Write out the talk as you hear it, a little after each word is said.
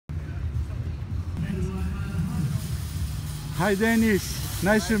Hi Dennis,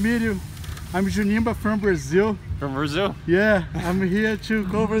 nice to meet you. I'm Junimba from Brazil. From Brazil? Yeah, I'm here to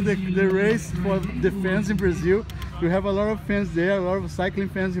cover the race for the fans in Brazil. We have a lot of fans there, a lot of cycling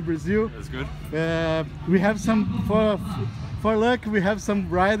fans in Brazil. That's good. We have some, for luck, we have some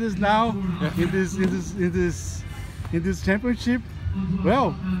riders now in this championship.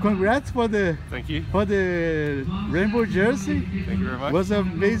 Well, congrats for the rainbow jersey. Thank you very much. It was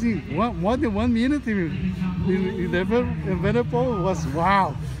amazing. More than 1 minute in the Evenepoel was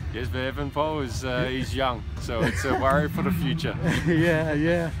wow. Yes, but Evenepoel is he's young, so it's a worry for the future.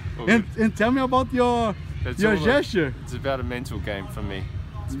 Yeah. And tell me about your gesture. It's about a mental game for me.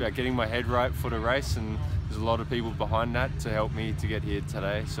 It's about getting my head right for the race, and there's a lot of people behind that to help me to get here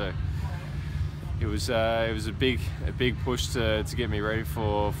today. So it was a big push to get me ready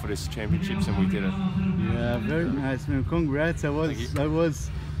for this championships, and we did it. Yeah, very nice, man. Congrats.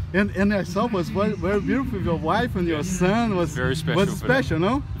 And I saw it was very beautiful with your wife and your son. Was very special. Was special,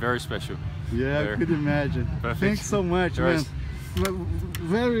 no? Very special. Yeah, I could imagine. Perfect. Thanks so much, man. I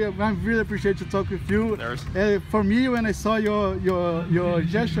really appreciate to talk with you. For me, when I saw your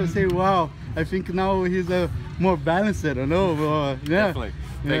gesture, I say, wow, I think now he's more balanced, you know? Yeah. Definitely.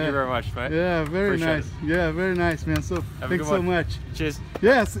 Thank you very much, mate. Yeah, very appreciate nice. it. Yeah, very nice, man. So thanks so much. Cheers.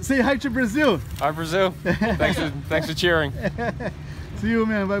 Yes, say hi to Brazil. Hi, Brazil. Thanks for cheering. See you,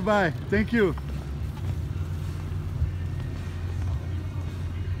 man. Bye bye. Thank you.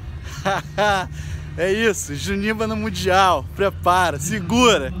 É isso, Junimba no Mundial. Prepara,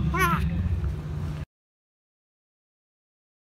 segura.